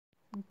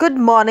Good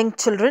morning,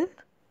 children.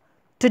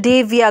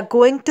 Today we are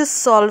going to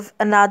solve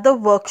another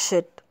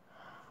worksheet.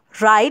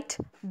 Write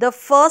the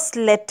first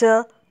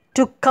letter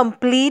to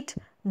complete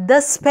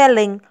the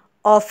spelling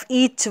of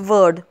each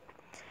word.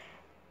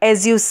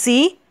 As you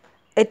see,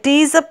 it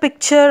is a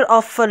picture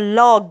of a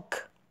log.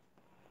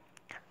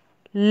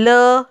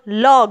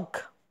 Log.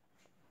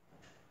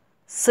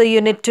 So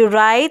you need to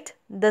write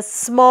the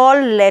small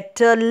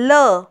letter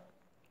L.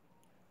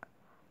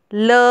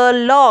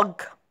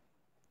 Log.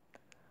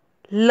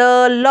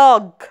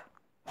 Log.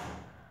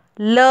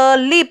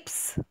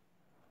 Lips.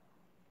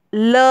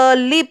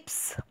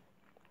 Lips.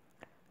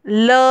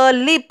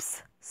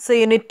 Lips. So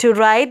you need to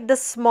write the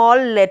small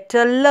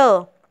letter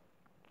L.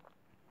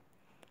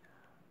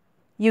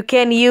 You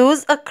can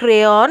use a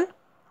crayon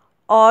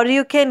or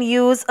you can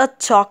use a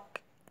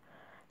chalk.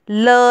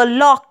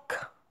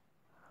 Lock.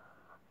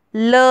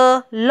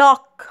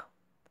 Lock.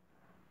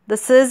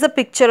 This is a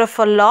picture of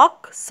a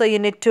lock. So you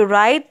need to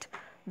write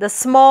the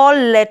small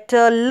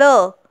letter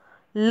L.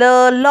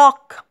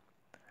 Lock.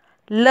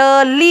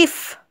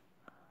 Leaf.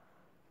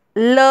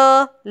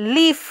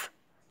 Leaf.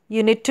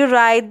 You need to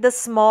write the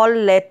small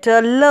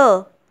letter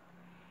L.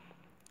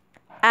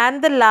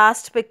 And the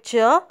last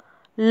picture,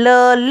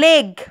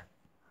 leg.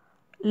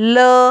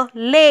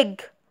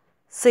 Leg.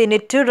 So you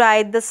need to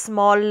write the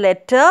small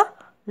letter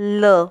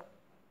L.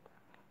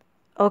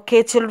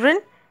 Okay,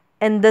 children.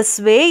 In this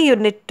way, you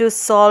need to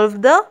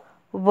solve the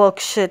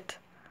worksheet.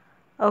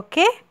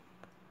 Okay.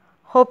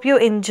 Hope you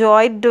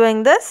enjoyed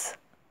doing this.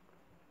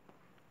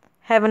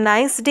 Have a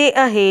nice day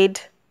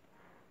ahead.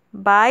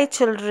 Bye,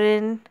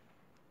 children.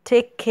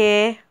 Take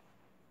care.